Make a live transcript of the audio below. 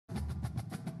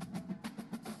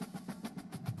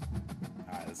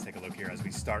let's take a look here as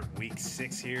we start week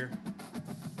 6 here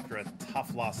after a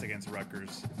tough loss against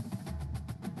Rutgers.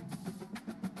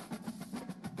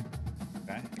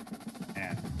 Okay.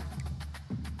 Man,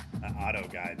 that auto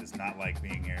guy does not like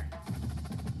being here.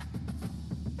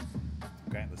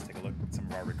 Okay, let's take a look at some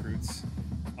of our recruits.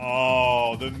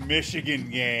 Oh, the Michigan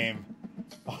game.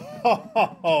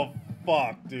 Oh,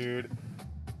 fuck, dude.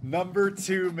 Number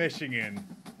 2 Michigan.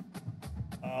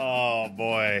 Oh,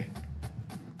 boy.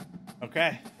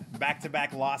 Okay,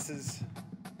 back-to-back losses.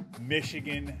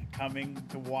 Michigan coming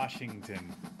to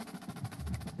Washington.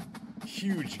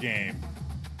 Huge game.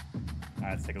 All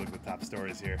right, let's take a look at the top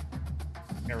stories here.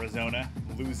 Arizona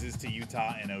loses to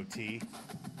Utah in OT.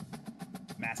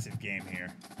 Massive game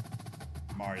here.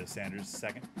 Mario Sanders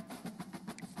second.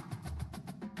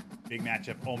 Big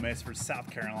matchup, Ole Miss versus South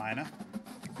Carolina.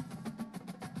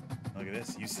 Look at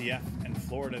this, UCF and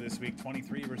Florida this week,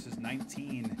 23 versus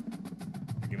 19.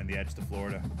 They're giving the edge to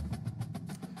Florida. All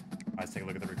right, let's take a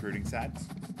look at the recruiting side.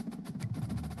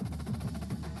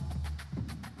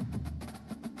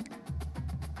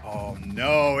 Oh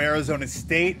no, Arizona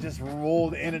State just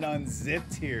rolled in and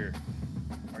unzipped here.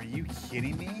 Are you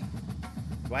kidding me?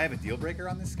 Do I have a deal breaker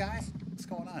on this guy? What's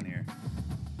going on here?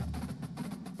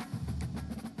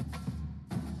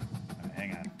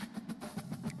 Hang on.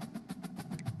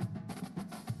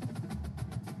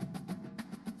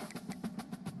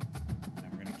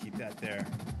 And we're going to keep that there.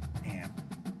 Man,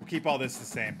 we'll keep all this the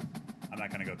same. I'm not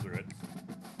going to go through it.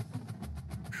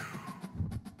 Whew.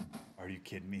 Are you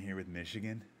kidding me here with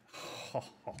Michigan? Oh,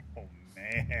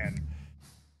 man.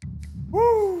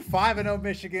 Woo! 5-0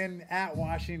 Michigan at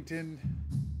Washington.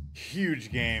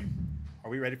 Huge game. Are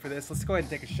we ready for this? Let's go ahead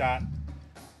and take a shot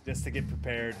just to get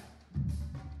prepared.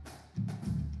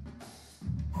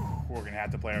 We're going to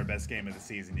have to play our best game of the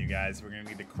season, you guys. We're going to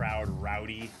need the crowd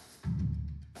rowdy.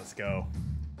 Let's go.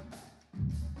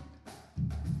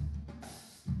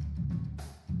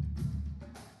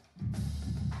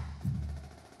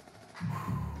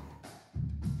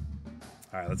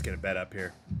 All right, let's get a bet up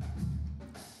here.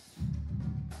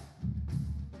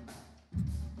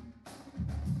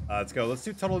 Let's go. Let's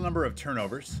do total number of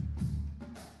turnovers.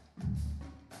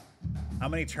 How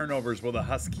many turnovers will the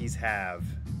Huskies have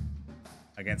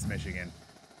against Michigan?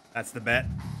 That's the bet.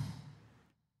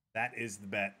 That is the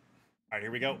bet. All right,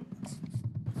 here we go.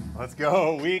 Let's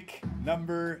go. Week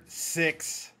number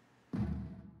 6. All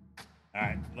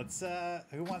right, let's,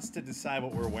 who wants to decide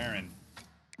what we're wearing?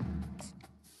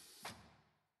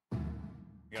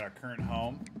 We got our current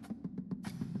home.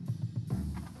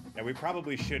 Yeah, we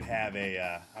probably should have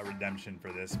a redemption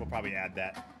for this. We'll probably add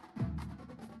that.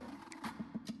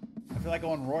 I feel like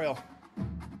going Royal.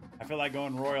 I feel like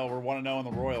going Royal. We're 1-0 in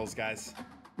the Royals, guys.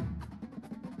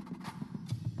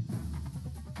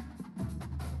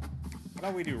 How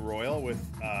about we do Royal with,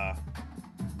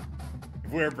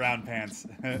 wear brown pants.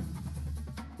 Ooh,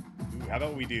 how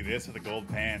about we do this with the gold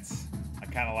pants? I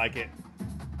kind of like it.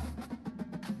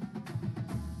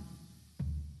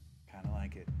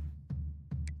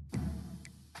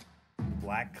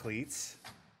 Black cleats.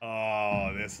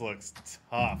 Oh, this looks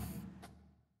tough.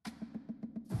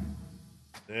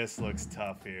 This looks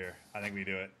tough here. I think we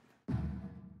do it.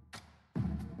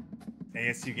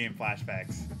 ASU game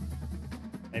flashbacks.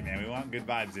 Hey man, we want good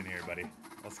vibes in here, buddy.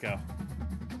 Let's go.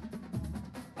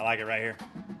 I like it right here.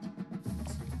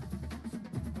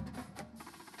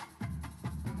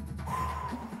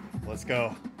 Let's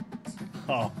go.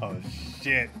 Oh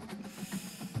shit.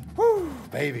 Woo,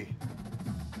 baby.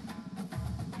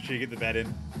 You get the bet in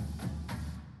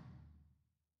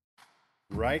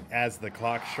right as the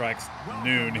clock strikes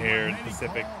noon here in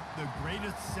Pacific. The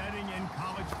greatest setting in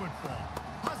college football.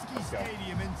 Husky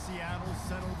Stadium in Seattle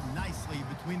settled nicely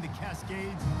between the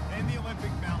Cascades and the Olympic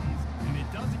Mountains, and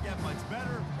it doesn't get much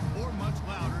better or much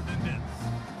louder than this.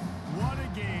 What a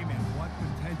game and what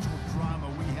potential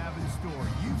drama we have in store.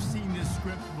 You've seen this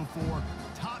script before.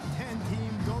 Top 10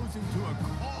 team goes into a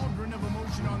cauldron of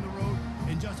emotion on the road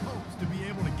and just hopes to be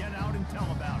able to get out and tell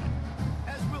about it.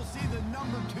 As we'll see the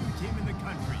number 2 team in the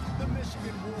country, the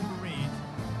Michigan Wolverines,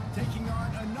 taking on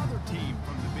another team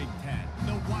from the Big Ten,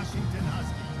 the Washington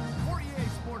Huskies. For EA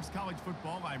Sports College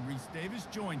Football, I'm Reese Davis,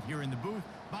 joined here in the booth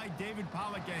by David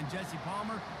Pollack and Jesse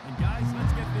Palmer. And guys,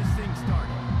 let's get this thing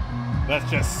started. Let's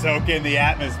just soak in the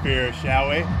atmosphere, shall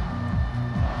we? The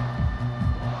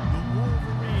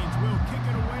Wolverines will kick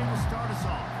it away to start us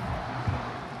off.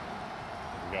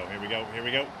 Here we go, here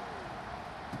we go.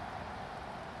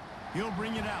 He'll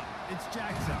bring it out. It's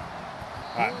Jackson.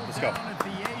 All right, let's go.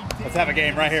 Let's have a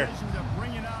game right here.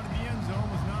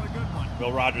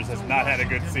 Will Rogers has not had a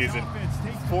good season.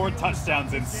 4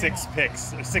 touchdowns and 6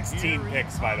 picks, or 16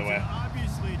 picks, by the way.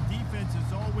 Obviously, a defense is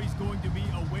always going to be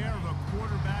aware of a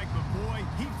quarterback, but boy,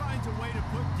 he finds a way to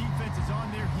put defenses on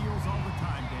their heels all the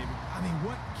time, David. I mean,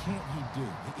 what can't he do?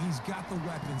 He's got the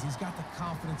weapons, he's got the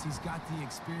confidence, he's got the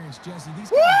experience. Jesse, these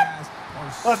kind of guys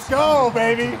are... Let's go,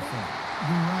 baby.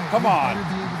 You're right. Come on. They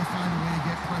better be able to find a way to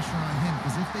get pressure on him,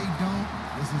 because if they don't,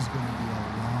 this is going to be a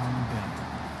long day.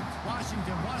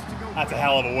 Washington wants to go. That's a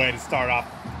hell of a way to start off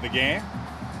the game.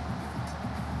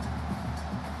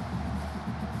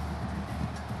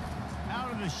 Out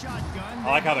of the shotgun.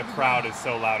 I like how the crowd is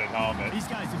so loud at home. These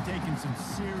guys have taken some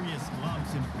serious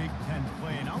lumps in Big Ten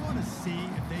play, and I want to see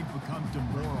if they've become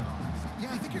demoralized. Yeah,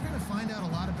 I think you're going to find out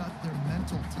a lot about their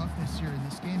mental toughness here in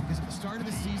this game, because at the start of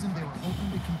the season, they were hoping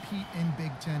to compete in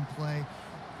Big Ten play.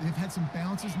 They've had some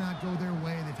bounces not go their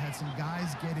way. They've had some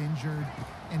guys get injured.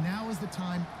 And now is the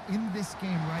time in this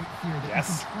game right here that you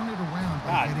can turn it around.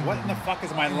 God, what in the fuck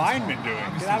is my lineman doing?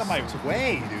 Get out of my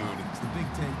way, dude. It's the Big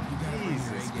Ten. You got to bring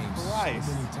your A game so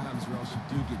many times or else you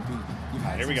do get beat. You've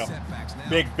had here we go. setbacks now.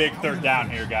 Big third down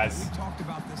here, guys. We've talked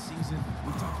about this season.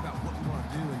 We've talked about what we want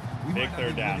to do. And we Big might not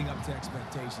third be down. living up to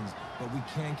expectations, but we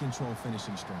can control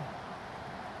finishing strong.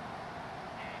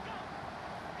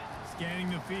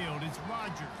 Scanning the field, it's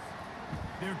Rodgers.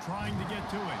 They're trying to get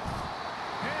to it.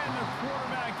 And the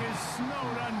quarterback is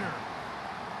snowed under.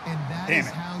 And that is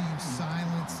how you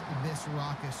silence this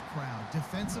raucous crowd.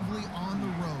 Defensively on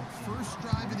the road. First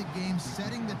drive of the game,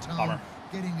 setting the tone,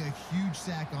 getting a huge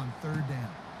sack on third down.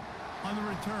 On the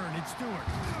return, it's Stewart.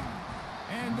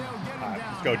 And they'll get him down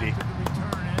let's go, D. after the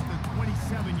return at the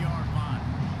 27-yard line.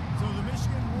 So the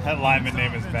Michigan That lineman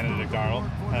name is Benedict Arnold.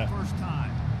 For the first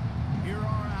time. Here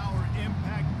are our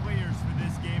impact players for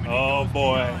this game. Oh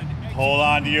boy. Hold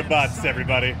on to your butts,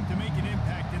 everybody. To make an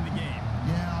impact in the game.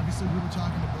 Yeah, obviously we were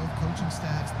talking to both coaching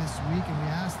staffs this week, and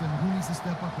we asked them who needs to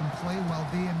step up and play well.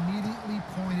 They immediately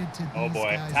pointed to these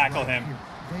guys Tackle right him. here.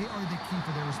 They are the key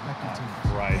for their respective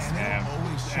teams. Christ, man.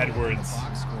 Edwards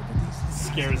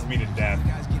scares me to death.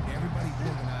 Guys get everybody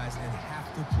organized and have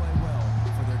to play well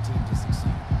for their team to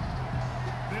succeed.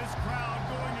 This crowd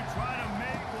going to try to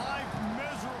make life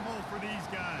miserable for these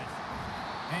guys.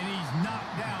 And he's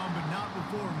knocked down, but not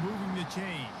before moving the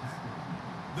chains.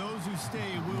 Those who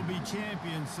stay will be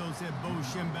champions, so said Bo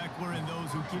Schembechler, and those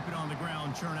who keep it on the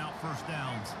ground churn out first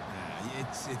downs. Yeah,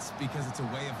 it's because it's a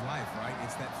way of life, right?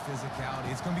 It's that physicality.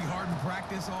 It's going to be hard in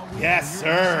practice all week. Yes,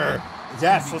 sir.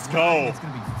 Yes, let's go. It's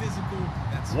going to be physical.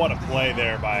 That's what a play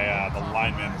there by the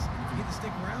lineman. If you get to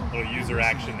stick around, Little user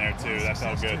action there, too. That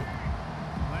felt good.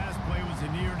 Last play was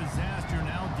a near disaster,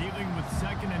 now dealing with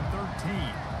 2nd and 13.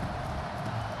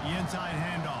 The inside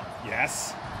handoff.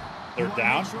 Yes. Third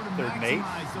down. Third and 8.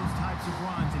 Those types of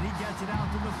runs, and he gets it out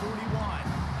to the 41.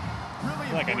 Really I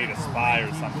feel like I need a spy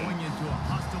or something. Going into a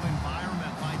hostile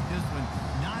environment like this one,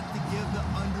 not to give the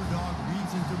underdog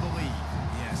reason to believe.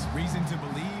 Yes, reason to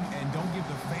believe, and don't give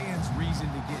the fans reason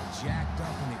to get jacked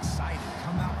up and excited.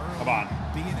 Come out early. Come on.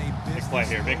 Be in a business Big play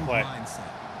here. Big play. mindset.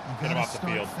 You Get him gotta off the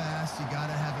start field. fast. You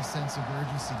gotta have a sense of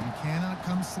urgency. You cannot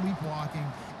come sleepwalking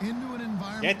into an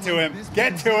environment. Get to him. Like this.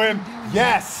 Get to him.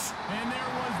 Yes. And there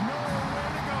was nowhere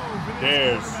to go for this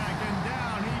Cheers. quarterback, and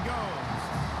down he goes.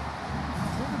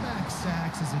 Quarterback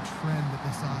sacks is a trend that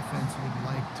this offense would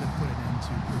like to put an end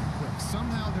to pretty quick.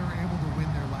 Somehow they were able to win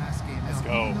their last game. Let's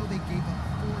Now, go. even though they gave up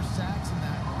 4 sacks in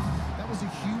that was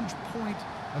a huge point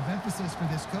of emphasis for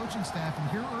this coaching staff. And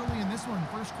here early in this one,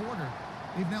 first quarter,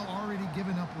 they've now already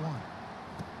given up 1.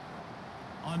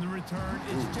 On the return,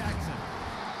 it's Jackson.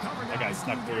 That guy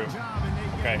snuck through.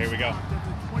 Okay, here we go. At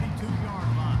the 22-yard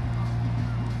line.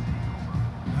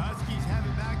 The Huskies have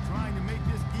it back, trying to make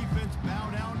this defense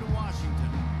bow down to Washington.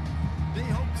 They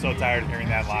hope to So be tired of able to hearing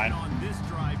that cash in line. on this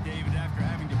drive, David, after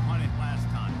having to punt it last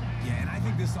time. Yeah, and I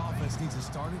think this offense needs to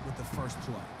start it with the first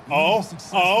play. Oh,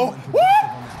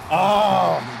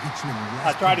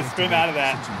 I tried to spin out of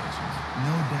that.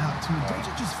 No doubt, too. Don't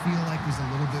you just feel like there's a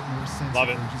little bit more sense Love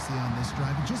of it. urgency on this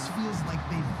drive? It just feels like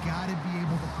they've got to be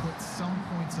able to put some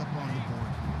points up on the board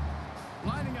here.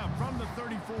 Lining up from the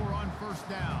 34 on first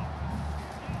down.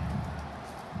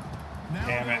 Now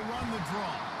Damn they'll it. run the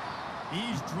draw.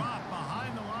 He's dropped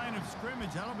behind the line of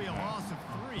scrimmage. That'll be a loss of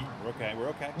 3. We're okay. We're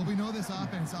okay. Well, we know this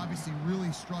offense obviously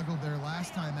really struggled their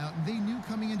last time out, and they knew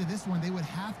coming into this one they would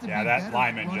have to be Yeah, better that at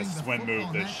lineman running just the swim moved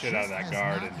football, the shit out of that has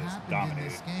guard not and just happened dominated. in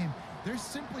this game. They're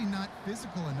simply not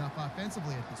physical enough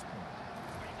offensively at this point.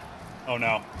 Oh,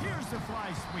 no. Here's the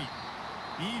fly sweep.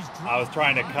 He's I was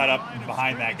trying to dropped cut up behind the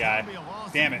line of behind that guy. scrimmage. That'll be a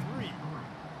loss Damn of it. 3.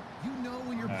 You know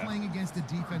when you're playing against a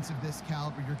defense of this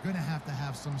caliber, you're going to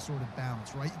have some sort of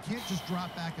balance, right? You can't just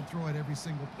drop back and throw it every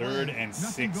single play. 3rd and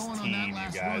Nothing going on 16, that you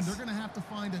last guys. run. They're going to have to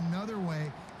find another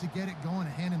way to get it going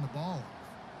and handing the ball off.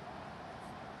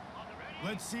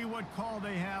 Let's see what call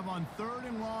they have on 3rd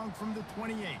and long from the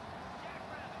 28.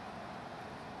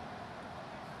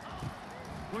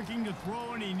 Looking to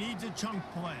throw, and he needs a chunk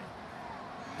play.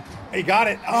 He got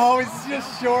it. Oh, it's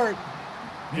just short.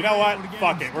 You know what?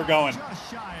 Fuck it. We're going.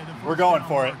 We're going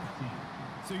for it.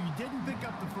 So you didn't pick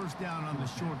up the first down on the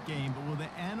short game, but will the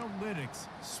analytics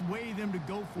sway them to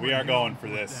go for it? We are going for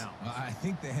this. I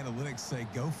think the analytics say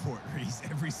go for it, Reese.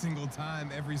 Every single time,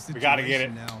 every situation. We got to get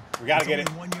it. Now. We got to get it.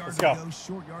 Let's go.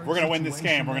 We're going to win this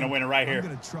game. We're going to win it right here. I'm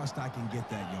going to trust I can get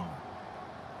that yard.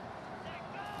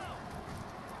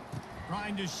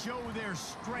 Trying to show their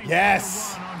strength.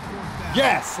 Yes. On 4th down.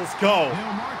 Yes. Let's go.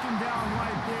 They'll mark him down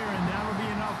right there, and that'll be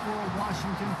enough for a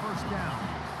Washington first down.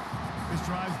 This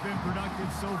drive's been productive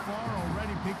so far.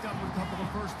 Already picked up a couple of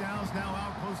first downs. Now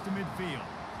out close to midfield.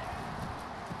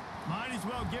 Might as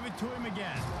well give it to him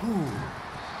again.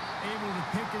 Able to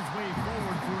pick his way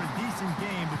forward for a decent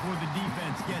game before the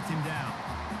defense gets him down.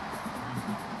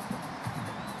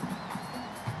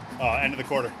 End of the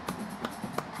quarter.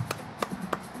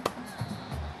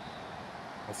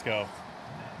 Let's go.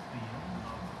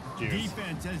 Cheers.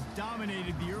 Defense has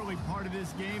dominated the early part of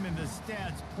this game, and the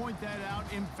stats point that out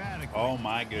emphatically. Oh,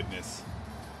 my goodness.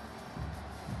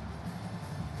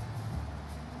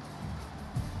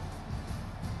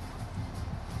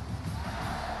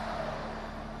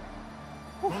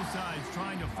 Both sides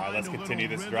trying to find let's a continue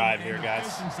little this rhythm drive and here, guys.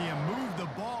 efficiency and move the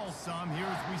ball some here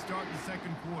as we start the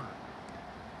second quarter.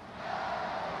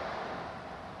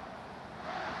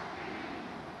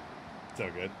 So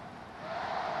good.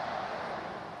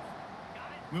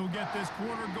 We'll get this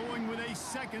quarter going with a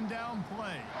second down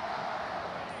play.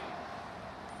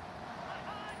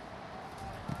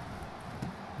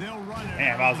 They'll run it.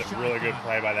 Damn, that was a really good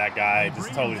play by that guy.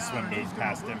 Just totally swim moved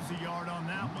past him.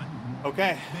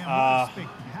 Okay.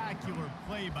 Spectacular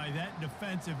play by that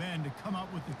defensive end to come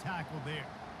up with the tackle there.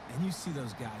 And you see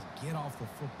those guys get off the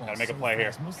football. Gotta make a so play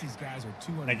fast. here. Most of these guys are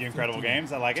 250, Thank you, Incredible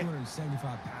Games. I like it.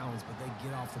 275 pounds, but they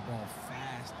get off the ball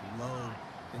fast, low.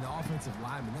 And the offensive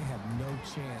linemen, they have no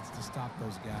chance to stop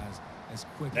those guys as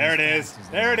quick there as it is. fast as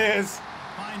There it are. is.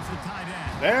 Finds the tight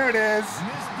end. There it is.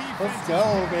 Let's go,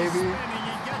 baby.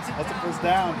 That's a first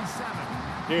down.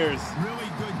 Here's.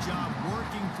 Really good job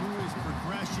working through his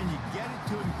progression. You get it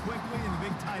to him quickly, and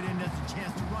the big tight end has a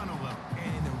chance to run a little.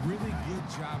 And a really good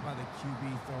job by the QB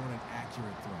throwing an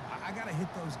accurate throw. I got to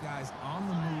hit those guys on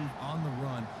the move, on the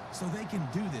run, so they can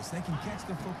do this. They can catch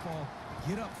the football,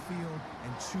 get upfield, and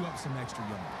chew up some extra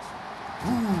yards.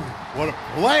 Ooh, what a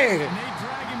play. And they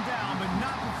drag him down, but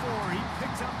not before he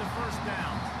picks up the first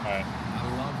down. All right. I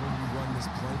love when you run this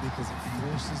play because it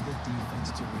forces the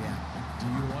defense to react. Do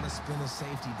you want to spin a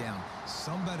safety down?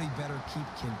 Somebody better keep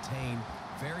contained.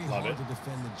 Very Love hard it. to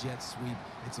defend the jet sweep.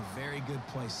 It's a very good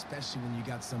play, especially when you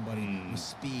got somebody with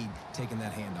speed taking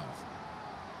that handoff.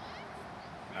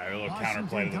 All right, a little Washington counter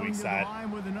play to the coming weak to side. the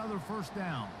line with another first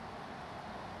down.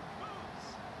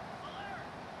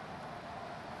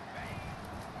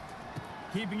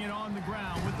 Keeping it on the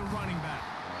ground with the running back.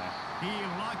 He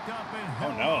locked up and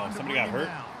held no, on to somebody bring got him hurt.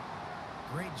 down.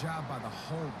 Great job by the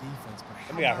whole defense. But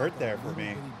Somebody got hurt about there the for little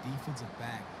me. bitty defensive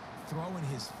back throwing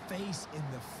his face in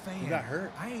the fan? Who got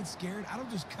hurt? I ain't scared. I don't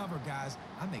just cover guys.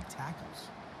 I make tackles.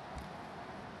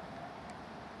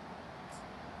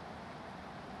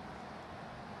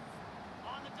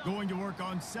 Going to work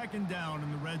on second down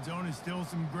in the red zone is still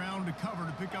some ground to cover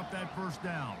to pick up that first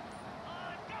down.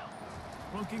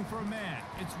 Looking for a man.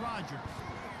 It's Rodgers.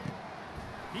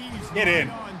 He's Get in.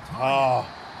 on target. Oh,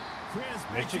 Crisp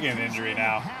Michigan execution injury in the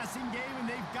now. Passing game, and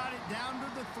they've got it down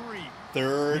to the 3.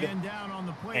 third Man down on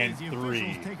the play and as the 3.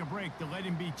 officials take a break to let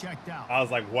him be checked out. I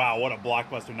was like, wow, what a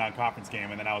blockbuster non-conference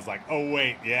game. And then I was like, oh,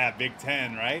 wait, yeah, Big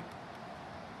Ten, right?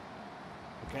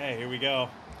 Okay, here we go.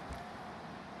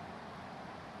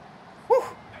 Whew.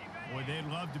 Boy, they'd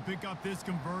love to pick up this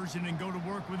conversion and go to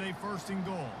work with a first and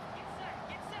goal.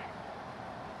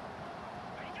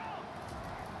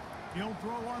 He'll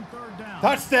throw on third down.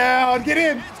 Touchdown, get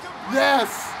in.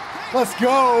 Yes, let's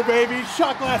go, baby.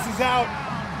 Shot glass is out.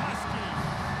 Husky.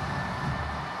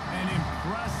 An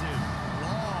impressive,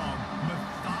 long,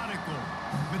 methodical,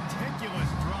 meticulous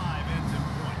drive ends in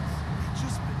points.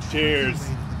 Just Cheers.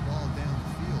 matriculated the ball down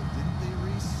the field, didn't they,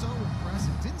 Reese? So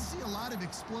impressive. Didn't see a lot of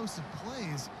explosive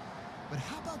plays, but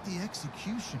how about the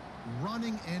execution?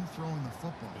 Running and throwing the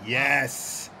football.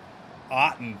 Yes,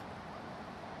 Otten.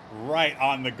 Right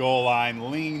on the goal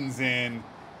line, leans in.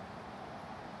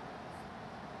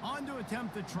 On to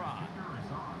attempt the try.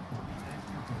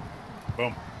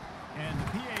 Boom. And the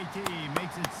PAT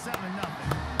makes it 7-0.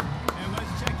 And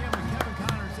let's check in with Kevin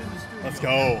Connors in the studio. Let's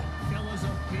go. Fellas, a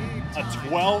big A time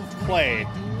 12 play,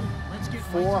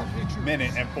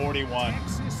 4-minute and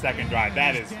 41-second drive.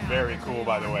 That is very cool,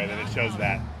 by the way, that it shows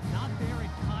that. Not there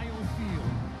at Kyle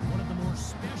Field, one of the more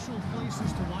special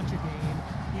places to watch a game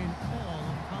in all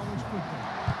of college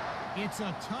football. It's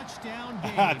a touchdown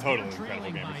game. Totally They're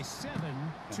incredible trailing game. by 7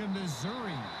 to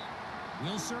Missouri.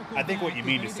 We'll circle I think what back you if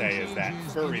mean to say anything is that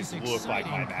changes furries in this look like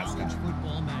my exciting mascot. college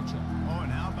football matchup. Oh,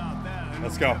 and how about that? I know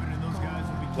Let's go. Kevin and those guys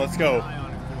will be Let's keeping go. an eye on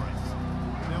it for us.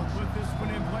 They'll put this one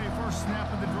in play. First snap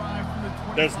of the drive from the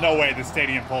 25. There's no way the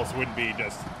stadium pulse wouldn't be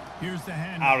just Here's the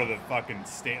hand. out of the fucking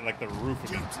state, like the roof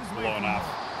would be Jumps his way blowing from off.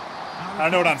 out I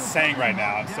don't know what I'm across the saying right 30,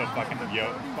 now. I'm so down fucking at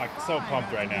the like so 35 pumped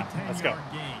right now. after the Let's go.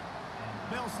 10-yard gain.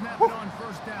 They'll snap it on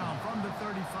first down from the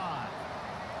 35.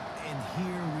 And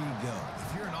here we go.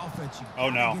 If you're an offense, you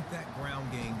Oh, gotta no. get that ground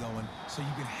game going so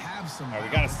you can have some. All right,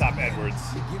 we got to stop Edwards.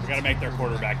 We got to make their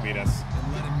quarterback beat us. And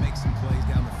let him make some plays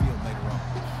down the field later on.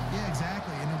 Yeah,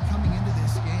 exactly. And coming into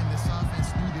this game, this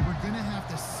offense knew they were going to have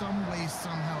to some way,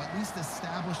 somehow, at least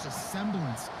establish a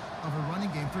semblance of a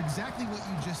running game for exactly what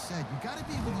you just said. You got to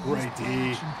be able to use Great D.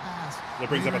 play-action pass.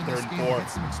 That brings up a later in third this and game 4. to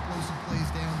get some explosive plays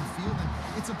down the field, and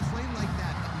it's a play like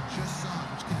that that we just saw,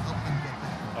 which can help them get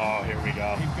better. Oh, here we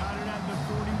go. They've got it at the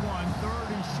 41, third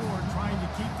and short, trying to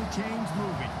keep the chains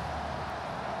moving.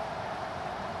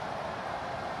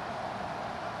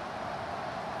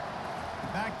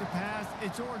 Back to pass,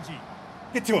 it's Orji.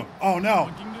 Get to him. Oh no.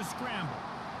 Looking to scramble.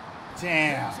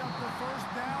 Damn. Picks up the first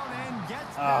down and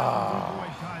gets down to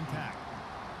avoid contact.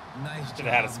 Nice Should've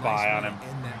had a job, spy nice on way him. to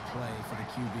end that play for the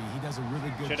QB. He does a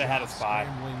really good Should've job had a spy.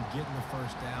 scrambling, getting the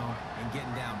first down, and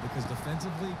getting down. Because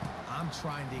defensively, I'm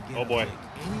trying to get Oh, boy. a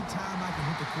pick. Anytime I can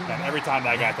hit the Man, quarterback. every time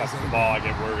that guy touches the ball, I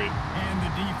get worried. And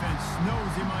the defense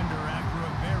snows him under after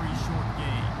a very short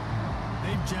gain.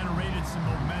 They've generated some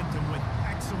momentum with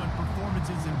excellent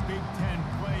performances in Big Ten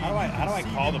play. How do I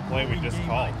call the play we just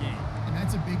called? And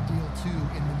that's a big deal, too,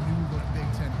 in the new look Big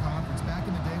Ten Conference. Back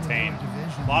in the day when Contain. there were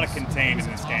divisions, A lot of contain it was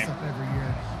in this a game. toss-up every year.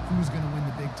 Who's going to win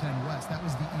the Big Ten West? That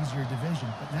was the easier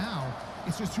division. But now,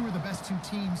 it's just who are the best two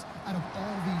teams out of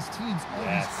all these teams, all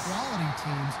Yes. these quality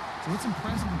teams. So it's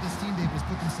impressive that this team, Dave, has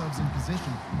put themselves in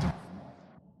position to...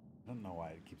 I don't know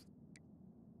why it keeps.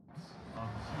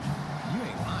 You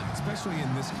ain't lying, especially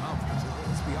in this conference.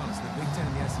 Let's be honest, the Big Ten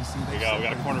and the SEC. There you go, we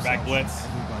got a cornerback blitz.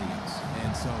 Everybody else,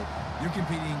 and so you're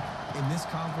competing in this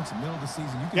conference, middle of the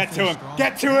season. You can Get to finish him. strong.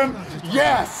 Get to him.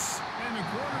 Yes. And the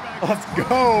quarterback Let's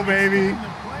go, baby. in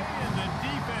the play, and the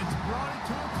defense brought it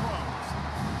to a close.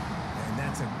 And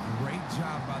that's a great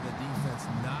job by the defense,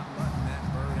 not letting that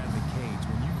bird out of the cage.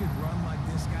 When you can run like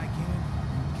this guy can,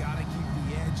 you got to keep the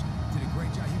edge. Did a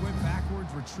great job. He went backwards,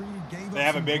 retreated, gave up They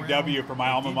have a some big ground, W for my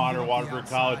but alma didn't mater, get up the Waterford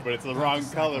College, outside. but it's the Got wrong the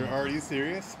sack color. on it. Are you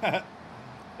serious?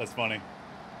 That's funny.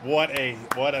 What a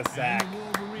sack. And the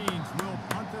Wolverines will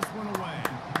punt this one away.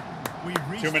 We've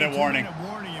reached 2-minute the warning. 2-minute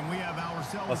warning, and we have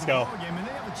ourselves Let's a go. ball game, and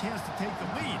they have a chance to take the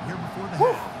lead here before the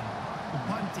half. The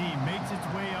punt team makes its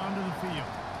way onto the field.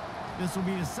 This will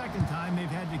be the second time they've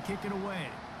had to kick it away.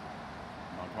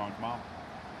 Come on, come on.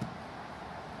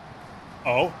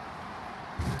 Oh.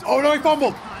 Oh, no, he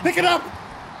fumbled. Pick it up.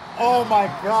 Oh, my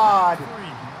God.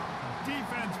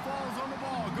 Defense falls on the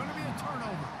ball. Going to be a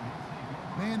turnover.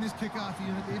 Man, this kickoff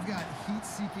unit, they've got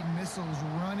heat-seeking missiles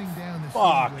running down the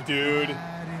Fuck, field with dude.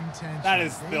 bad intentions. That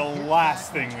is They the hit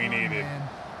last that thing we return needed. man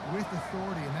with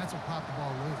authority, and that's what popped the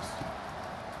ball loose.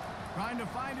 Trying to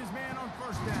find his man on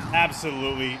first down.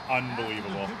 Absolutely After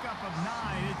unbelievable. the pickup of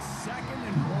 9, it's 2nd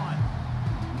and 1.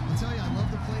 I'll tell you, I love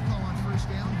the play call on first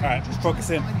down. All right, Just focus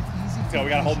trying in. to find an easy Let's go, we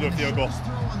gotta hold him to a field formation. goal. The shortest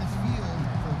throw on the field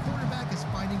for a quarterback is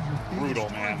finding your biggest Brutal,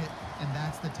 man. target, and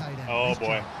that's the tight end. Oh, Nice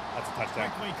boy. job. That's a touchdown.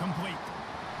 Quickly complete.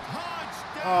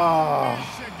 Touchdown, Oh.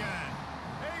 Michigan.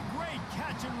 A great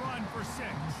catch and run for 6.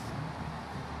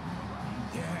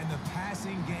 Yeah, and the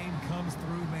passing game comes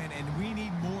through, man, and we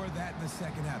need more of that in the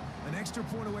second half. An extra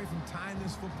point away from tying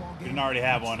this football game. Didn't already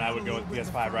have one. I Try would a go little with bit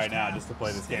in the PS5 right first now half. just to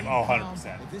play this Stay game. Oh, calm.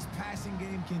 100%. If this passing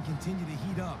game can continue to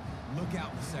heat up, look out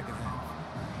in the second half.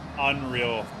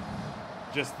 Unreal.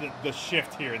 Just the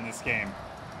shift here in this game.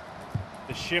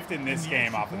 The shift in this And the game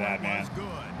extra off of that, point man. was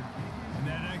good. And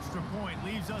that extra point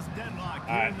leaves us deadlocked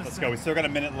All here right, in the let's go. We second. still got a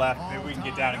minute left. All Maybe we can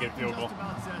get tied down and get up a field goal. Just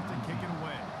about set to kick it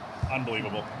away.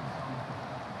 Unbelievable.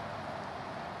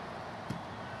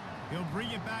 He'll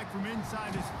bring it back from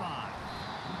inside his 5.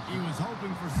 He was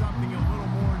hoping for something a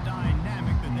little more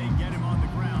dynamic than they get him on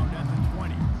the ground at the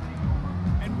 20.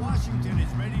 And Washington is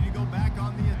ready to go back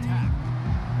on the attack.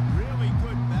 Really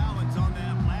good balance on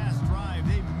that last drive.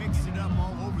 They mixed it up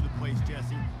all over the place,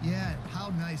 Jesse. Yeah,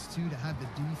 how nice, too, to have the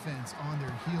defense on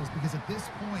their heels, because at this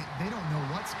point, they don't know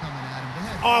what's coming at them. They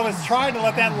had Oh, I was trying to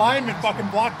let that lineman fucking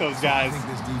block those guys. I think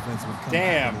this defense would come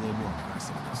Damn. back with a little more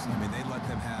aggressiveness. I mean, they let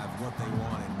them have what they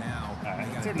want, and now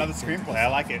Let's do another screenplay. I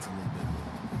like it.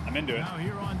 I'm into it. Now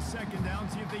here on second down,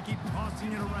 see if they keep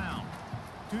tossing it around.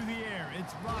 To the air,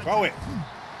 it's Rodgers. Throw it.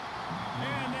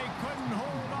 And they couldn't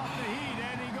hold off the heat,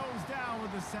 and he goes down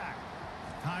with a sack.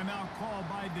 Timeout called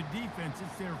by the defense.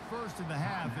 It's their first of the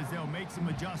half as they'll make some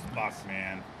adjustments. Fuck,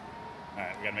 man. All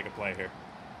right, we got to make a play here.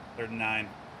 3rd and 9.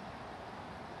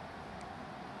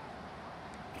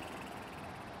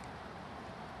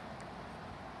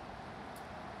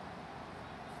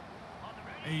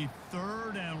 A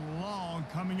 3rd and long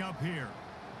coming up here.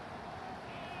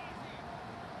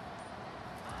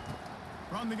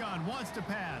 From the gun, wants to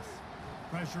pass.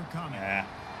 Pressure coming. Yeah.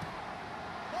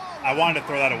 I wanted to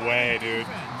throw that away, dude.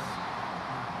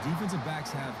 Defensive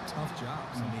backs have tough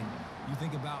jobs. I mean, you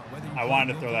think about whether you I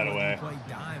wanted to throw that away. play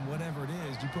dime, whatever it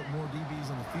is, you put more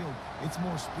DBs on the field. It's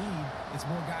more speed. It's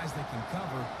more guys that can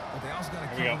cover, but they also got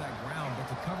to cover that ground. But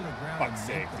to cover the ground Fuck's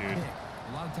and make sake, the dude. pick,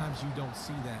 a lot of times you don't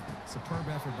see that. Superb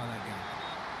effort by that guy.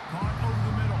 Caught over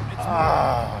the middle. It's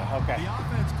Okay. The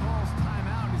offense calls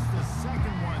timeout. It's the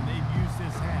second one they've used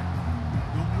this half.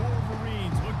 The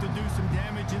Wolverines look to do some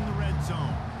damage in the red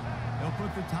zone. They'll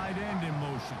put the tight end in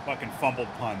motion. Fucking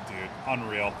fumbled punt, dude.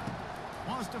 Unreal.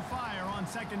 Wants to fire on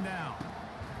second down.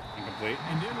 Incomplete.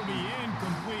 And it'll be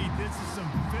incomplete. This is some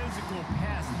physical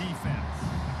pass defense.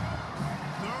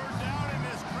 3rd down, and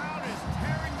this crowd is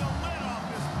tearing the lid off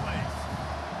this place.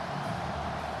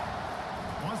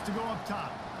 Wants to go up top.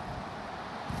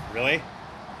 Really?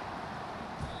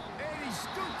 And he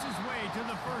scoots his way to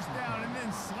the 1st down and then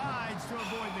slides to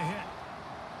avoid the hit.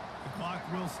 The clock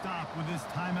will stop with this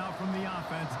timeout from the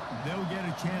offense. They'll get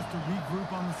a chance to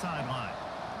regroup on the sideline.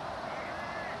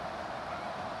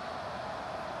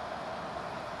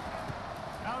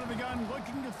 Out of the gun,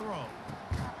 looking to throw.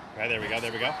 Okay, there we go.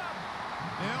 There we go.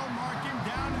 They'll mark him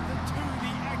down at the 2.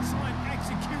 The excellent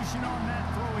execution on that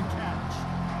throw and catch.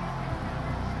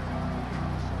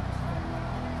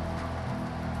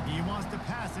 He wants to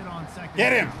pass it on second.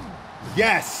 Get him.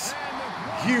 Yes.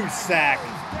 Huge sack.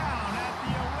 Down at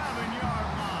the 11-yard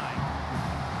line.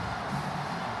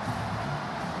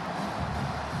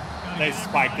 They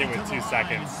spiked it with 2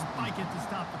 seconds. Spike it to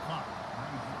stop the clock.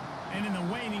 And in the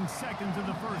waning seconds of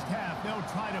the first half, they'll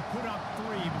try to put up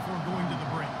 3 before going to the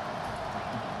break.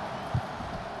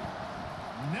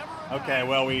 Okay,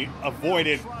 well, we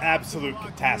avoided absolute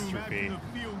catastrophe.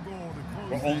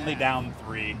 We're only down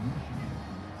 3.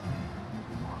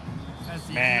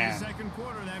 Man, Second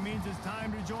quarter, that means it's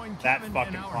time to join that Kevin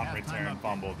fucking in our punt halftime return update.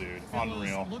 fumble, dude. Fellas,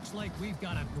 Unreal. looks like we've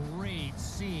got a great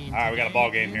scene. All right, we got a today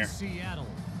ball game in here. Seattle.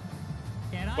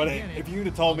 And I But get it. if you'd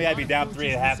have told me I'd be down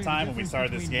 3 at A lot of coaches will say halftime the when we difference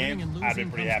started this between winning game, and I'd been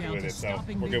losing pretty comes happy down with to it. So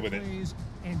stopping we're good big with it. plays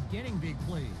and getting big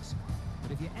plays.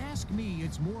 But if you ask me,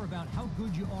 it's more about how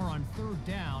good you are on 3rd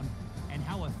down and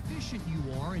how efficient you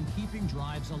are in keeping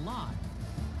drives alive.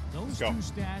 Those 2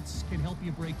 stats can help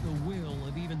you break the will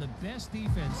of even the best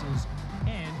defenses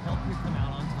and help you come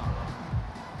out on top.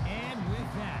 And with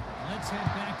that, let's head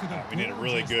back to the We need a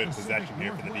really good gorgeous possession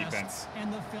here for the Pacific defense. Northwest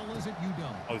and the fellas at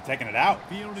UW. Oh, they're taking it out.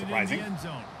 Fielded Surprising. in the end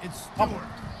zone. It's Fumble.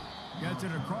 Stewart. Gets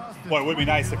it across the Boy, it would be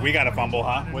nice if we got a fumble,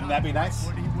 huh? 20. Wouldn't that be nice?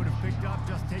 What he would have picked up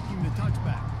just taking the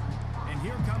touchback. And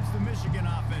here comes the Michigan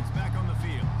offense back on the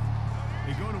field.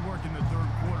 They go to work in the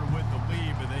 3rd quarter with the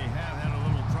lead, but they have had a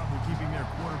little trouble keeping their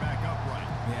quarterback upright.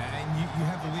 Yeah, and you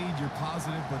have the lead, you're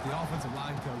positive, but the offensive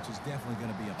line coach is definitely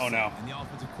going to be upset. Oh, no. And the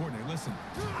offensive coordinator, listen,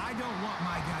 I don't want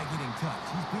my guy getting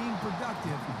touched. He's being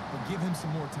productive, but give him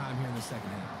some more time here in the second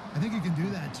half. I think you can do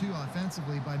that too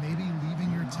offensively by maybe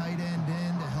leaving your tight end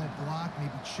in to help block,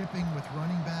 maybe chipping with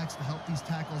running backs to help these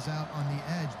tackles out on the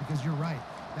edge, because you're right,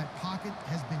 that pocket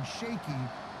has been shaky,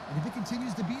 and if it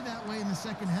continues to be that way in the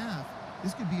second half,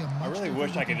 this could be a much I really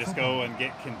wish I could just go and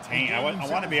get contain. I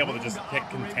want to be able to just pick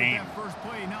contain. First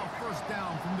play, now 1st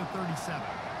down from the 37.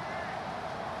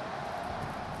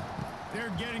 They're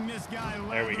getting this guy.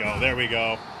 There we go. There we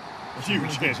go.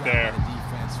 Huge hit there.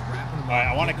 All right,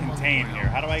 I want to contain here.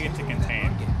 How do I get to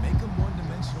contain? Make them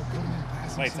one-dimensional, put them in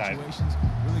passing Right side. situations.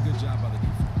 Really good job by the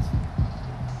defense.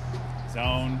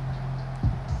 Zone.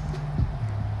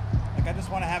 Like, I just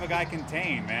want to have a guy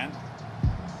contain, man.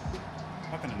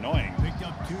 Fucking annoying. Picked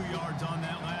up 2 yards on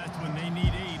that last one. They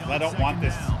need 8 on I don't want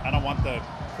this. down. I don't want the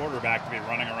quarterback to be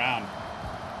running around.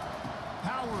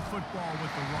 Power football with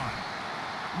the run.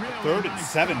 Really 3rd and nice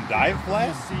 7 job dive from play?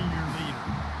 the senior leader.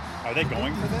 Are they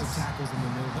going for this? Tackles in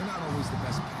the middle, they're not always the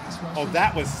best pass rushers. Oh,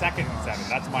 that was 2nd and 7.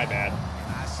 That's my bad.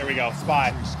 There we go.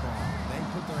 Spy. They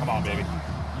put their Come on, hands baby.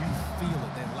 You feel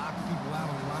it. They lock people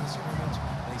out on the line of scrimmage.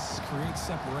 They create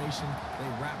separation. They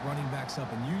wrap running backs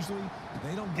up, and usually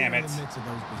they don't get in the midst of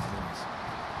those big plays.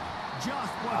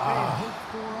 Just what they hoped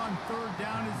for on third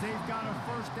down as they've got a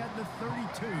first at the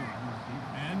 32.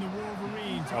 And the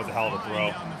Wolverines that was a hell of a throw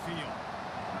down the field.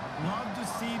 Love to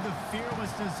see the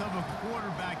fearlessness of a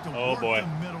quarterback to work the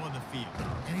middle of the field.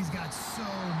 And he's got so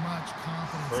much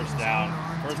confidence. First down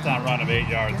run of 8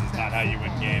 yards is not how you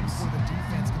win games. Before the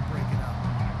defense can break it up.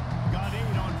 Got 8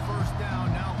 on first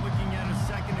down, now looking at a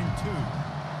 2nd and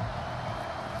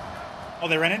 2. Oh,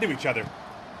 they ran into each other.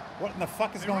 What in the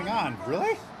fuck is going on?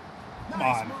 Really? Come on.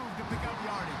 Nice move to pick up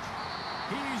yardage.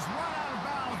 He's run out of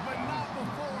bounds, but not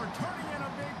before turning in a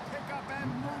big pickup and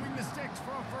moving the sticks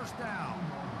for a first down.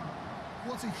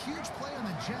 Well, it's a huge play on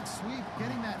the jet sweep,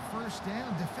 getting that first down.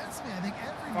 Defensively, I think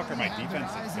everybody had their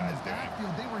eyes in the backfield.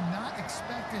 They were not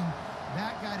expecting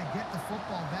that guy to get the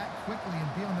football that quickly and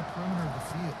be on the perimeter of the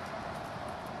field.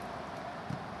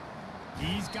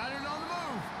 He's got it on the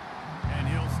move. And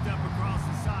he'll step across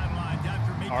the sidelines after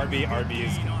making RB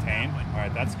is contained. All right,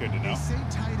 that's good to know. They say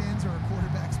tight ends are a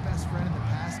quarterback's best friend in the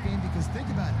pass game because think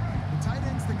about it. The tight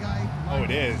end's the guy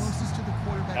closest to the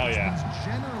quarterback, which means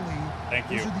generally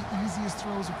those are the easiest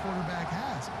throws a quarterback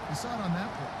has. We saw it on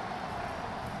that play.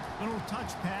 Little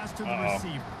touch pass to the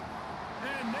receiver.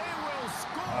 And they will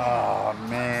score. Oh,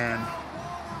 man.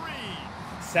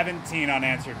 17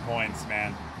 unanswered points,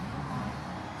 man.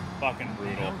 Fucking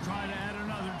brutal. They'll try to add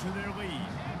another to their lead.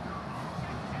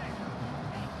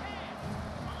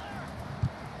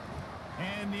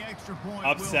 And the extra point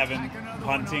up 7,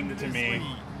 punting to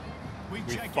me. We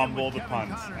fumbled the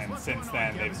punt, and since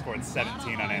then they've scored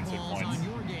 17 unanswered points. All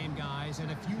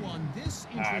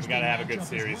right, we gotta have a good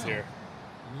series here.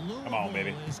 Come on,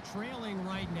 baby. Is trailing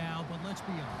right now, but let's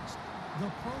be honest. The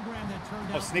program that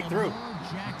turned out sneak through.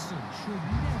 Jackson should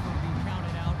never be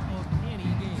counted out of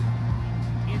any game.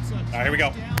 It's a all right, here we go.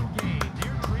 Game.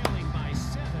 They're trailing by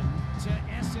 7 to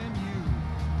SMU.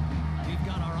 We've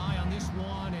got our eye on this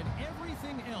one and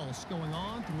everything else going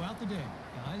on throughout the day.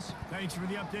 Guys, thanks for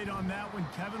the update on that one,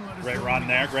 Kevin. Let us great run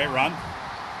there, great run.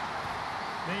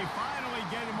 They finally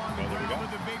get him on the ground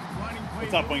with a big running play.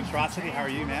 What's up, Wingstrosity? How are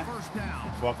you, man?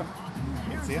 Welcome.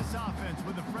 Here's this offense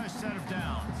with a fresh set of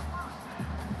downs.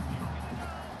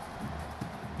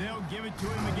 They'll give it to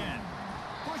him again.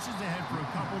 Pushes ahead for a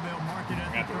couple. They'll mark it at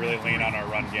we have to really lean on our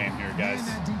run game here, guys.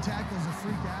 Man, that D tackle is a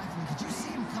freak athlete. Did you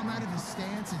see him come out of his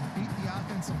stance and beat the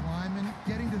offensive lineman,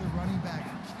 getting to the running back?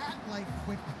 Cat-like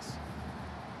quickness.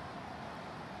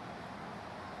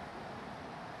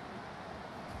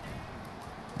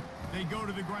 They go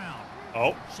to the ground.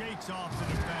 Oh. Shakes off the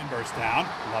defender. First down.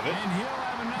 Love it. And he'll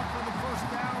have enough for the first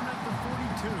down at the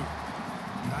 42.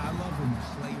 I love when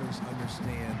players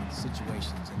understand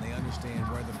situations and they understand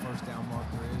where the first down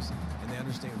marker is and they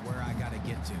understand where I got to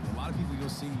get to. A lot of people you'll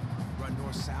see run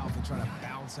north-south and try to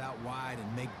bounce out wide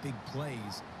and make big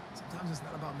plays. Sometimes it's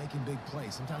not about making big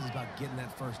plays. Sometimes it's about getting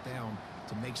that first down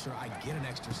to make sure I get an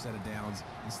extra set of downs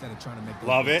instead of trying to make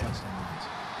those touchdown runs.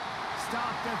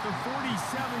 Stopped at the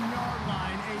 47-yard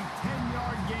line, a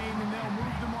 10-yard gain, and they'll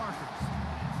move the markers.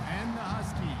 And the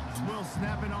Huskies will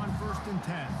snap it on 1st and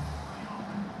 10.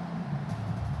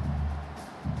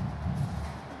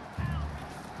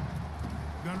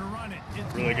 Gonna run it.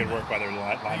 It's really good work by their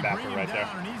linebacker right there.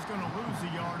 And he's gonna lose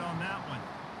a yard on that one.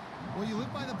 Well, you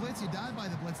live by the blitz, you die by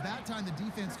the blitz. That time the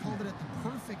defense called it at the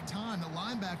perfect time. The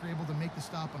linebacker able to make the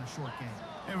stop on a short gain.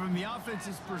 And from the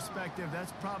offense's perspective,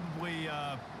 that's probably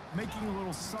making a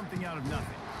little something out of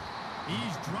nothing.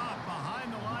 He's dropped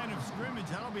behind the line of scrimmage.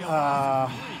 That'll be a loss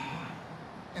of 3.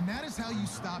 And that is how you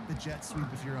stop the jet sweep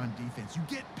if you're on defense. You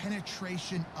get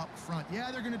penetration up front.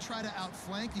 Yeah, they're going to try to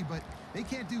outflank you, but they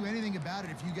can't do anything about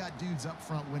it if you got dudes up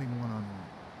front winning one-on-one.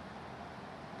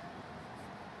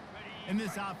 And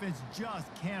this offense just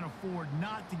can't afford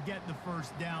not to get the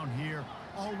first down here.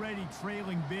 Already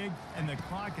trailing big, and the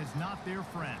clock is not their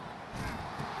friend.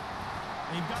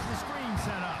 They've got the screen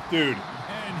set up. Dude,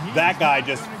 that guy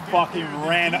just fucking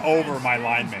ran over my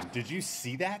lineman. Did you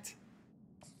see that?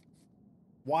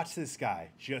 Watch this guy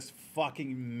just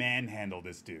fucking manhandle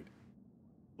this dude.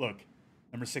 Look,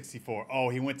 number 64. Oh,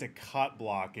 he went to cut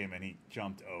block him, and he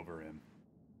jumped over him.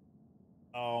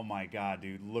 Oh, my God,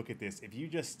 dude. Look at this. If you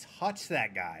just touch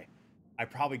that guy, I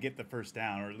probably get the first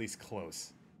down, or at least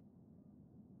close.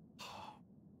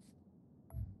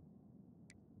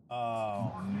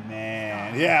 Oh,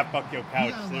 man. Yeah, fuck your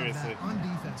couch, seriously. On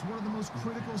defense, one of the most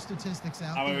critical statistics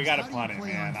out there. I mean, we got to punt it,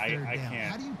 man. I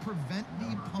can't. How do you prevent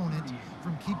the opponent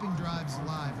from keeping drives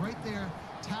alive? Right there,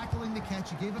 tackling the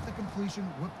catch. You gave up the completion.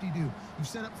 Whoop-de-doo. You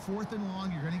set up 4th and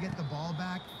long. You're going to get the ball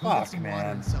back. Go get some water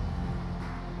and celebrate.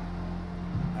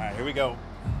 All right, here we go.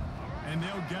 And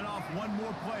they'll get off one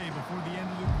more play before the end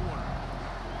of the quarter.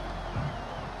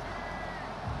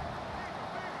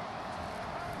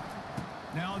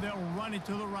 Now they'll run it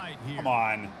to the right here. Come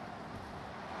on.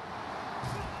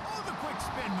 Oh, the quick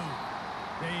spin move.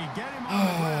 They get him on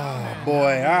the ground. Oh,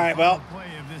 boy. All right, well.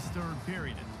 Play of this third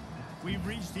period. We've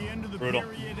reached the end of the Brutal.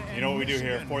 period. You know what we do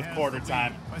here? Fourth quarter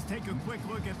time. Let's take a quick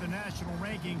look at the national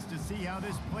rankings to see how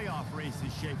this playoff race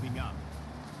is shaping up.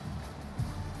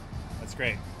 That's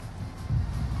great.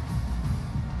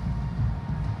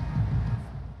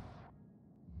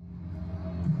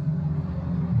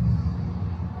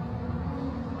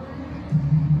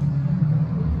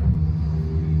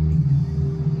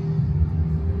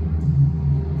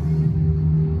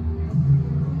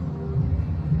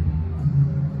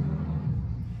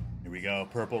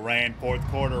 Purple Rain, fourth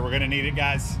quarter. We're going to need it,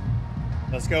 guys.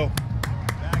 Let's go.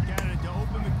 Back at it to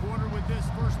open the quarter with this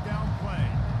first down play.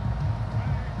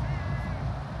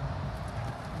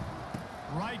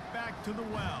 Right back to the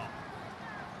well.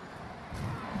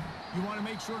 You want to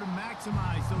make sure to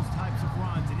maximize those types of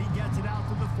runs, and he gets it out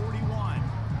to the 41.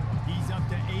 He's up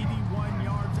to 81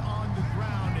 yards on the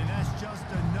ground, and that's just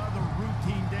another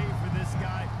routine day for this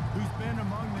guy who's been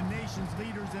among the nation's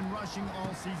leaders in rushing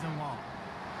all season long.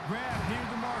 Grab near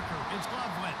the marker. It's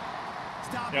Loveland.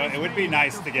 Stop. You know, it would be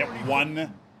nice to get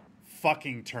one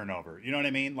fucking turnover. You know what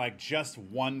I mean? Like just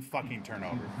one fucking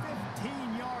turnover.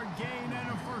 15-yard gain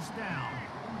and a first down.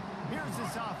 Here's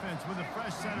this offense with a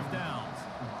fresh set of downs.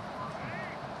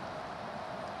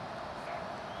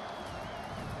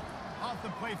 Off the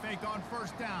play fake on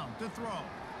first down to throw.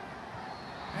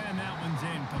 And that one's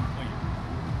incomplete.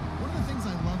 One of the things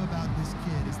I love about this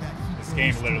kid is that this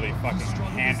game literally fucking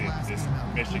handed this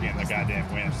Michigan the goddamn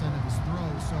win.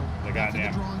 The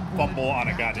goddamn fumble on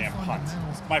a goddamn punt.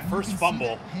 My first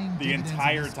fumble the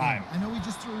entire time. I know he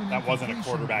just threw an that wasn't a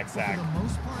quarterback sack. For the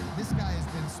most part, this guy has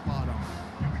been spot on.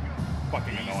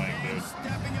 Fucking annoying, dude.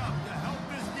 Stepping up to help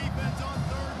this defense on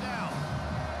third down.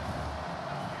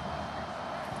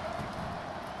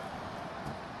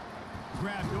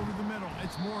 Grabbed over the middle.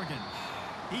 It's Morgan.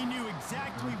 He knew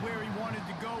exactly where he wanted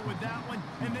to go with that one,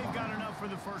 and they've got enough for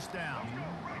the first down.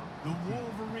 The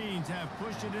Wolverines have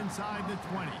pushed it inside the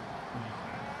 20.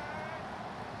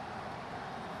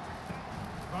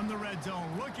 From the red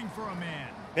zone, looking for a man.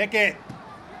 Pick it.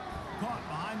 Caught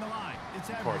behind the line.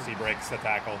 It's of course, he breaks the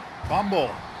tackle.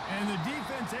 Fumble. And the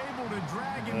defense able to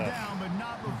drag him down, but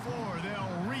not before.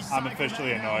 They'll recycle. I'm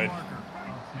officially annoyed. Marker.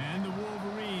 And the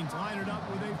Wolverines line it up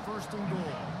with a first and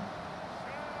goal.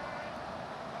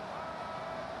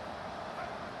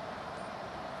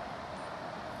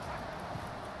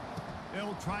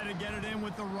 They'll try to get it in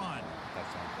with the run.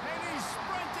 And he's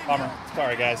sprinting. Bummer.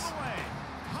 Sorry, guys.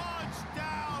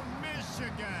 Touchdown,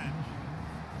 Michigan.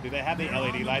 Do they have the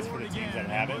LED lights for the teams that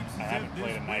have it? I haven't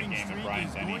played a night game at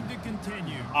Bryant Denny.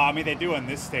 I mean, they do in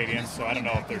this stadium, so I don't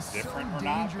know if they're different or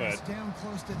not, but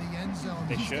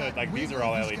they should. Like, these are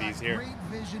all LEDs here. Great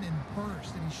vision and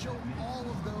burst, and he showed all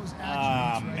of those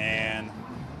attributes. Oh, man.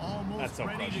 That's so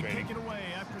frustrating.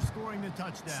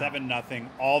 7-0.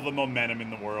 All the momentum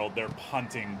in the world. They're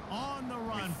punting. On the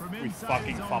run from we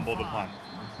fucking fumbled the punt.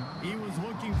 He was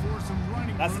looking for some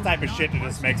running. That's the type of shit that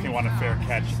just makes me want to fair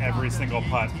catch every single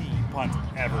punt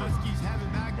ever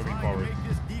moving forward.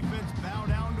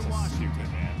 So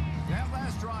stupid, man.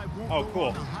 Oh,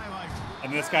 cool.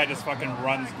 And this guy just fucking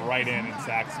runs right in and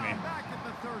sacks me.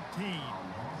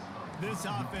 This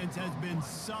offense has been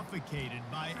suffocated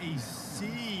by a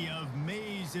sea of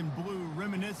maize and blue,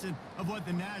 reminiscent of what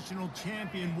the national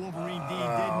champion Wolverine D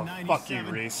did in 97, fuck you,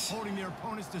 Reese. holding their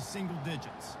opponents to single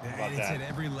digits. And it's at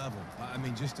every level. I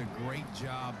mean, just a great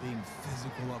job being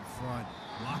physical up front,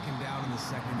 locking down in the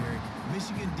secondary.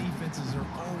 Michigan defenses are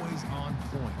always on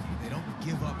point. They don't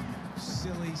give up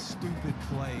silly, stupid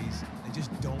plays. They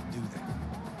just don't do that.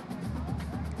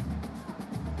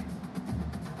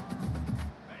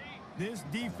 This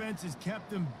defense has kept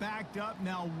them backed up.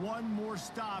 Now one more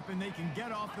stop, and they can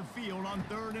get off the field on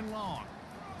 3rd and long.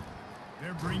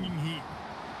 They're bringing heat.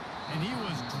 And he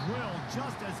was drilled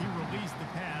just as he released the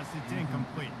pass. It's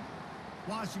incomplete.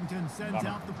 Washington sends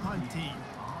out the punt team.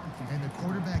 And the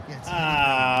quarterback gets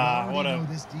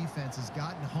this defense has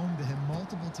gotten home to him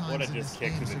multiple times. What a just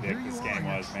kick to the dick this game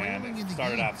was, man. It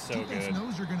started off so good. Defense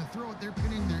knows you're going to throw it. They're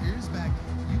pinning their ears back.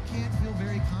 You can't feel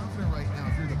very confident right now.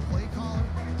 If you're the play caller,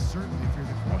 certainly if you're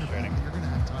the quarterback, you're going to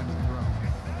have time to throw.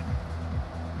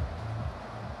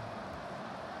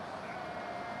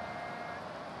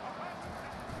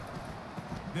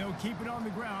 They'll keep it on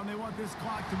the ground. They want this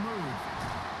clock to move.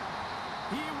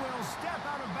 He will step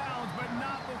out of bounds, but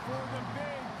not before the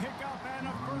big pickup and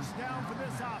a first down for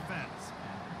this offense.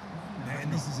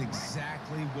 this is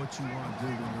exactly what you want to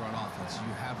do when you're on offense. You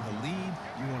have the lead,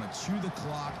 you want to chew the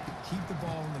clock, keep the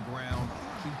ball on the ground,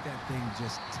 keep that thing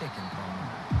just ticking, Palmer.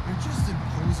 They're just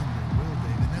imposing their will,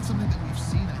 David. That's something that we've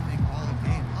seen, I think, all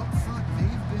game. Up front,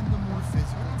 they've been the more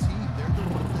physical team. They're the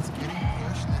one that's getting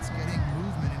pushed, that's getting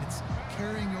movement, and it's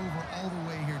carrying over all the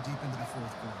way here deep into the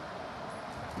fourth quarter.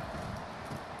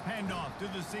 Handoff to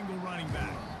the single running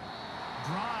back.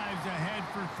 Drives ahead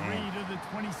for 3 to the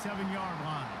 27-yard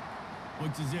line.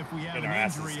 Looks as if we have an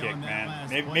injury on that last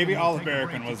play. Maybe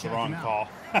All-American was the wrong call.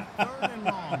 3rd and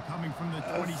long coming from the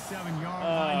 27-yard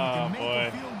line. You can make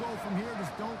a field goal from here.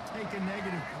 Just don't take a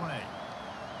negative play.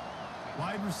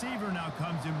 Wide receiver now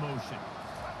comes in motion.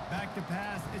 Back to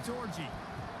pass. It's Orji.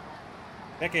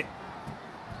 Pickett.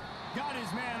 Got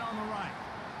his man on the right.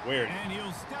 Weird. And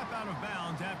he'll step out of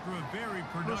bounds after a very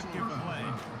productive play.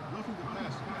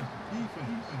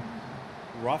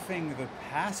 Roughing the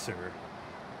passer?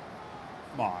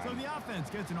 Come on. So the offense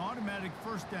gets an automatic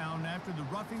first down after the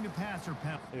roughing the passer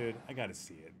penalty. Dude, I gotta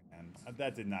see it, man.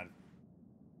 That did not...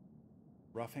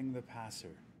 Roughing the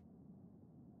passer.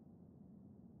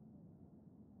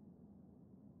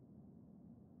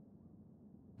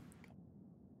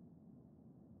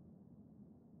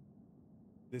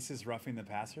 This is roughing the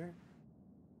passer?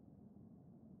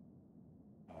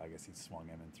 Oh, I guess he swung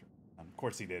him in through. Of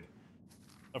course he did.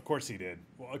 Of course he did.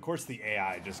 Well, of course the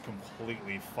AI just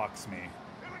completely fucks me.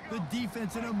 The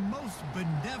defense in a most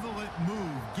benevolent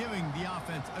move, giving the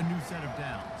offense a new set of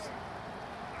downs.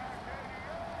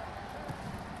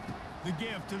 The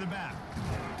give to the back.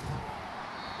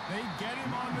 They get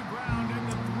him on the ground at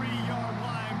the 3-yard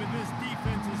line, but this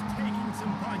defense is taking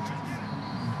some punches.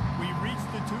 We've reached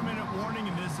the 2-minute warning,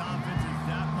 and this offense is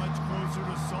that much closer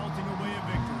to salting away a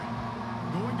victory.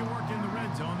 Going to work in the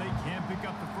red zone, they can't pick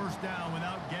up the first down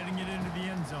without getting it into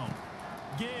the end zone.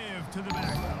 Give to the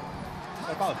back.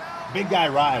 Big guy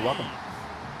Rye, welcome.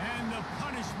 And the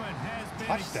punishment has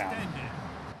been extended.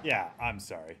 Yeah, I'm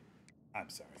sorry. I'm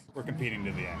sorry. We're competing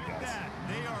to the end, guys.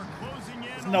 They are closing in.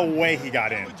 There's no way he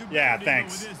got in. Yeah,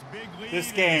 thanks.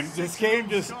 This game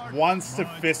just wants to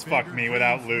fist fuck me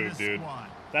without loot, dude.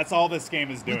 That's all this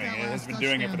game is doing. It has been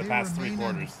doing it for the past 3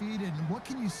 quarters. And what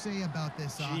can you say about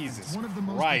this offense? Jesus one of the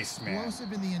most Christ,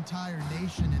 explosive in the entire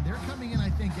nation, and they're coming in,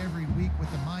 I think, every week with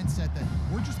the mindset that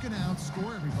we're just going to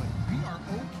outscore everybody. We are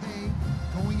okay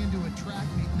going into a track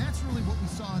meet, and that's really what we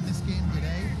saw in this game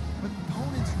today. But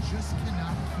opponents just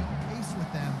cannot keep pace with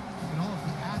them and all of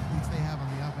the athletes they have on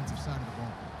the offensive side of the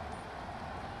ball.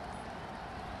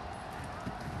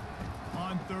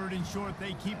 On 3rd and short,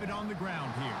 they keep it on the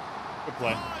ground here. Good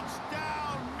play.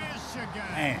 Touchdown, Michigan.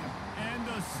 Damn. And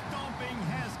the stomping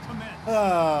has commenced.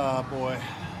 Oh, boy.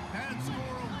 That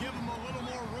score will give them a little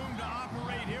more room to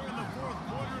operate here in the 4th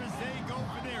quarter as they go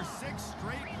for their 6th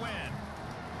straight win.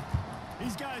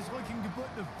 These guys looking to put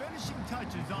the finishing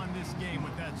touches on this game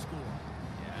with that score.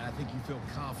 Yeah, I think you feel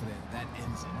confident that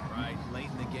ends it, right? Late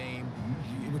in the game,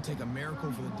 it would take a miracle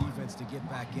for the defense to get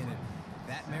back in it.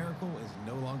 That miracle is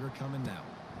no longer coming now.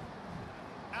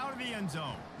 Out of the end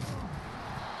zone.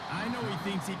 I know he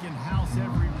thinks he can house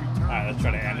every return. All right, let's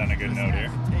try to end on a good note here.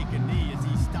 Take a knee as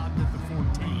he stopped at the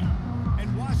 14.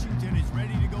 And Washington is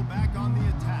ready to go back on the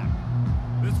attack.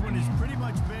 This one has pretty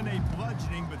much been a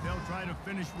bludgeoning, but they'll try to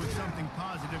finish with something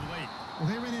positive late. Well,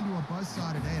 they ran into a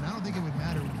buzzsaw today, and I don't think it would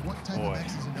matter what type of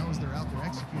X's and O's they're out there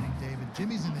executing, David.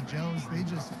 Jimmy's and the Joes,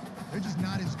 they're just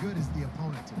not as good as the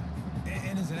opponent today.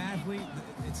 And as an athlete,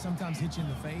 it sometimes hits you in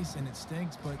the face and it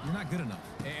stinks, but you're not good enough.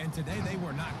 And today they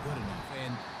were not good enough.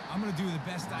 And I'm going to do the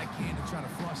best I can to try to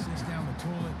flush this down the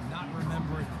toilet, not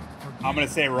remember it. I'm going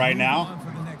to say right now,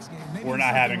 Maybe we're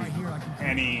not having right here,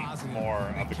 any more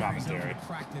of the commentary.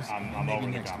 I'm over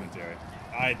the commentary.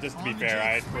 Just to be fair,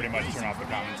 I pretty much turn off the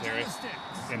commentary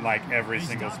in like every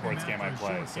single sports game I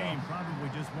play. So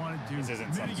this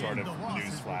isn't some sort of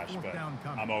news flash, but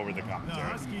I'm over the The commentary.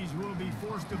 Huskies will be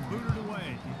forced to boot it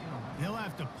away. They'll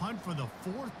have to punt for the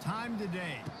 4th time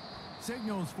today.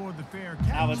 Signals for the fair catch.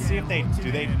 Now let's see if they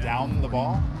down the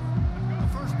ball. A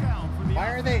first down for the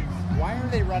Why are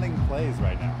they running plays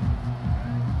right now?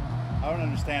 I don't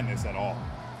understand this at all.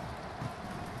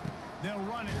 They'll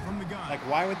run it from the gun. Like,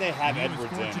 why would they have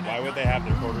Edwards in? Why would they have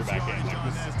their quarterback in?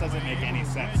 Like, this just doesn't make any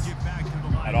sense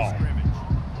at all.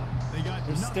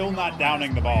 They're still not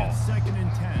downing the ball. 2nd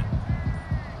and 10.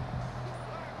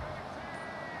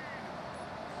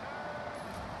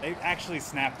 They actually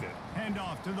snapped it.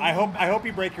 Handoff to the I hope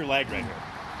you break your leg right here.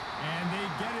 And they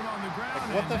get it on the ground.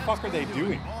 Like, what the fuck are they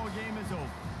doing? Ball game is over.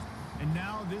 And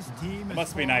now this team It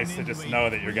must be nice to just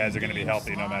know that your guys are going to be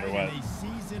healthy no matter what. A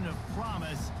season of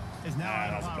promise is now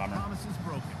That's a a lot of bummer. promises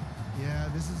broken. Yeah,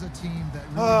 this is a team that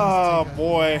really Oh, needs to take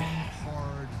boy. a long,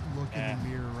 hard look in the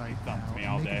mirror right now Me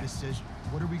and all make day. a decision.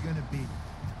 What are we going to be?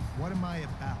 What am I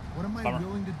about? What am I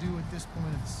willing to do at this point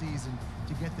of the season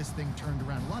to get this thing turned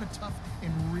around? A lot of tough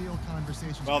and real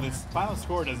conversations. Well, this final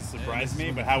score doesn't surprise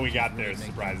me, but how we got there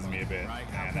surprises me a bit. Right?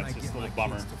 And that's just a little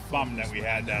bum that we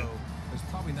had that. There's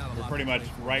probably not a We're lot pretty to much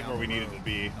play for right down where we the needed road. to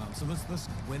be. So let's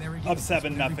win every game. Up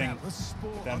 7-0. Let's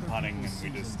spoil Them other punting, people's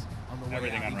and we just seasons on the way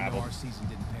everything out, even though unraveled. our season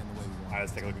didn't pan the way we All wanted. right,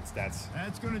 let's take a look at the stats.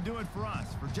 That's going to do it for us.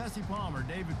 For Jesse Palmer,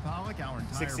 David Pollack, our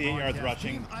entire 68 yards broadcast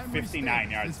rushing, team, I'm 59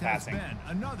 Rich yards This passing. has been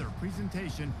another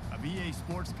presentation of EA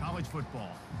Sports College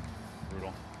Football.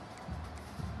 Brutal.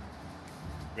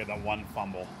 We had that one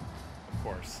fumble, of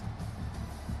course.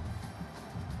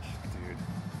 Dude.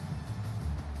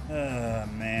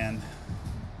 Man.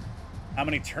 How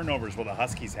many turnovers will the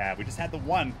Huskies have? We just had the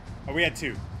one. Oh, we had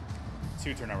two.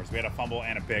 Two turnovers. We had a fumble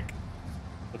and a pick.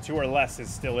 The 2 or less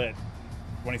is still it.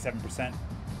 27%.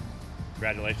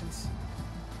 Congratulations.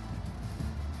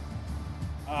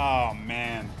 Oh,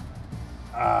 man.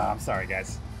 I'm sorry,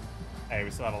 guys. Hey, we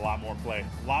still have a lot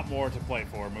more to play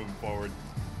for moving forward.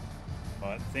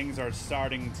 But things are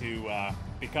starting to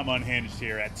become unhinged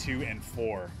here at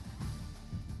 2-4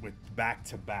 with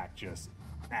back-to-back just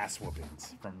ass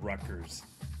whoopings from Rutgers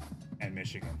and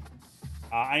Michigan.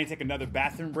 I need to take another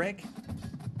bathroom break.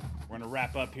 We're going to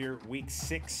wrap up here week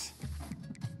 6.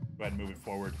 Go ahead and move it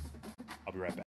forward. I'll be right back.